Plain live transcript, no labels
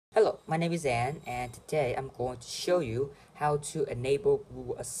my name is Ann, and today I'm going to show you how to enable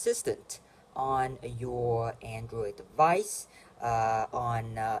Google Assistant on your Android device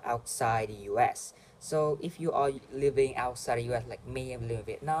outside the US. So if you are living outside the US like me, I'm living in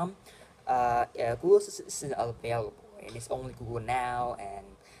Vietnam, Google Assistant isn't available, and it's only Google Now, and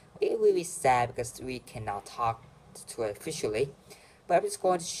it will be sad because we cannot talk to it officially. But I'm just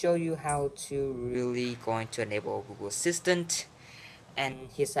going to show you how to really going to enable Google Assistant and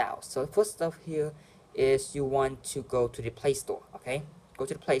here's how. So first stuff here is you want to go to the Play Store. Okay, go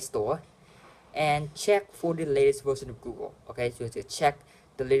to the Play Store and check for the latest version of Google. Okay, so to check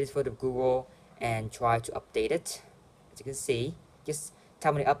the latest version of Google and try to update it. As you can see, just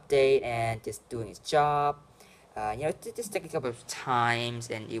tell me to update and just doing its job. Just take a couple of times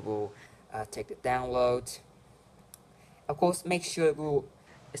and it will take the download. Of course, make sure Google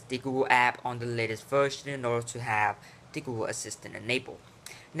is the Google app on the latest version in order to have the Google Assistant enabled.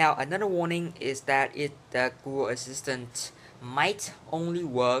 Now, another warning is that the Google Assistant might only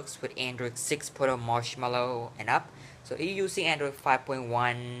works with Android 6.0 Marshmallow and up. So if you're using Android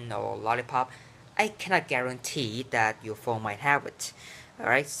 5.1 or Lollipop, I cannot guarantee that your phone might have it.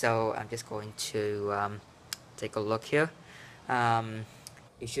 Alright, so I'm just going to take a look here.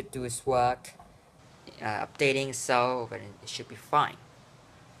 It should do its work. Updating, so but it should be fine.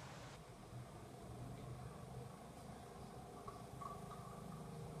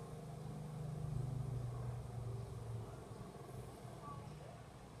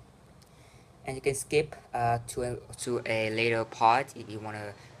 And you can skip to a later part if you want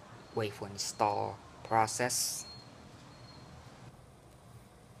to wait for install process.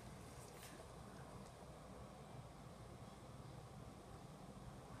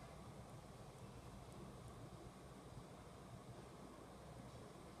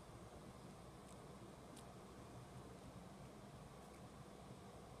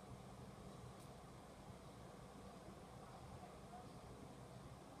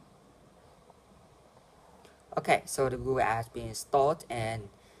 Okay, so the Google app has been installed, and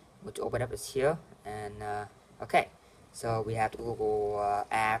I'm going to open up this here. And okay, so we have the Google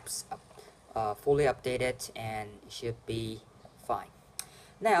apps fully updated, and it should be fine.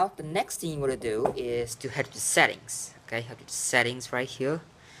 Now, the next thing you want to do is to head to the settings. Okay, head to the settings right here,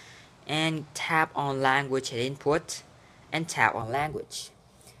 and tap on language and input, and tap on language.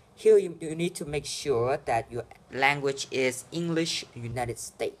 Here you need to make sure that your language is English United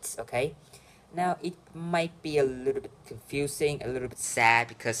States. Okay. Now it might be a little bit confusing, a little bit sad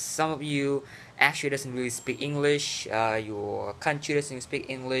because some of you actually doesn't really speak English. Your country doesn't speak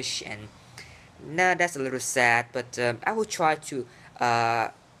English, and no, that's a little sad. But I will try to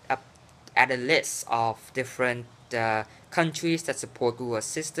add a list of different countries that support Google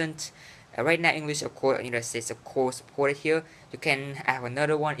Assistant. Right now, English, of course, United States, of course, supported here. You can have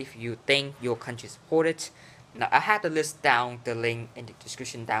another one if you think your country is supported. Now, I have the list down, the link in the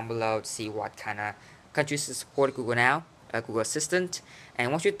description down below to see what kind of countries support Google Now, Google Assistant. And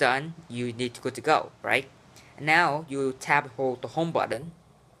once you're done, you need to go, right? And now you tap and hold the home button,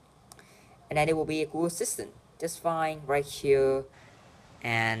 and then it will be a Google Assistant just fine right here.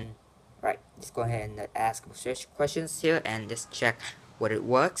 And right, just go ahead and ask questions here and just check whether it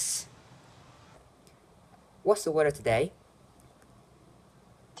works. What's the weather today?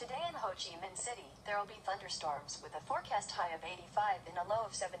 Today in Ho Chi Minh City, there will be thunderstorms with a forecast high of 85 and a low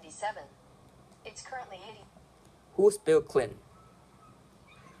of 77. It's currently 80. Who's Bill Clinton?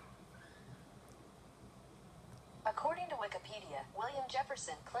 According to Wikipedia, William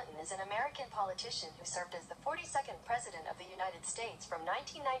Jefferson Clinton is an American politician who served as the 42nd President of the United States from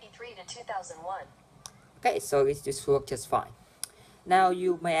 1993 to 2001. Okay, so it just worked just fine. Now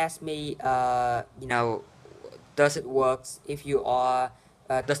you may ask me, does it work if you are,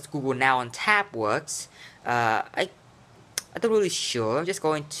 does Google Now on Tab works? I'm not really sure. I'm just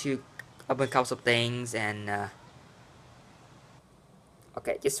going to open a couple of things and,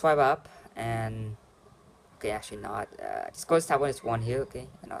 okay, just swipe up and, okay, actually not, just go to tab on this one here, okay,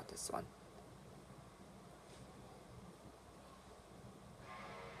 not this one.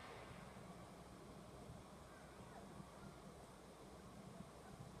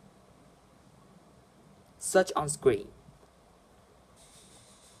 Search on screen.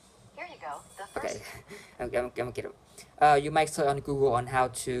 Here you go. The first. Okay, I'm kidding. You might search on Google on how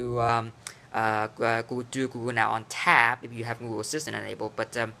to do Google Now on Tab if you have Google Assistant enabled.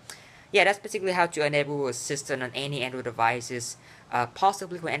 But yeah, that's basically how to enable Google Assistant on any Android devices,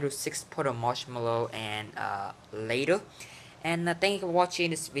 possibly for Android 6.0 Marshmallow and later. And thank you for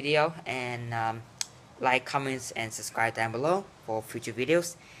watching this video, and like, comments, and subscribe down below for future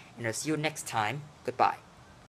videos. And I'll see you next time. Goodbye.